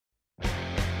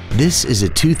This is a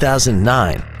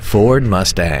 2009 Ford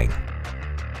Mustang.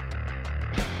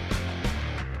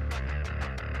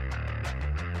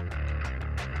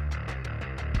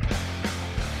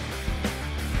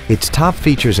 Its top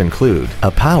features include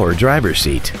a power driver's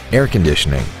seat, air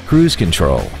conditioning, cruise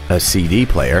control, a CD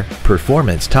player,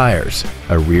 performance tires,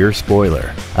 a rear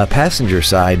spoiler, a passenger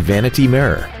side vanity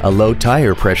mirror, a low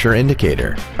tire pressure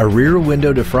indicator, a rear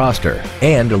window defroster,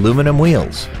 and aluminum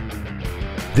wheels.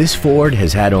 This Ford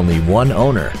has had only one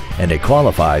owner and it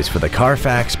qualifies for the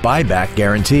Carfax buyback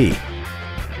guarantee.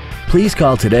 Please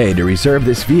call today to reserve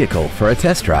this vehicle for a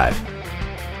test drive.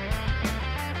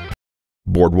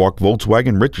 Boardwalk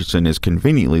Volkswagen Richardson is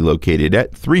conveniently located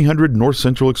at 300 North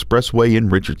Central Expressway in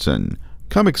Richardson.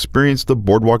 Come experience the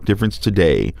Boardwalk difference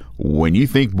today. When you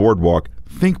think Boardwalk,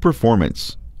 think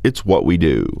performance. It's what we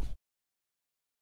do.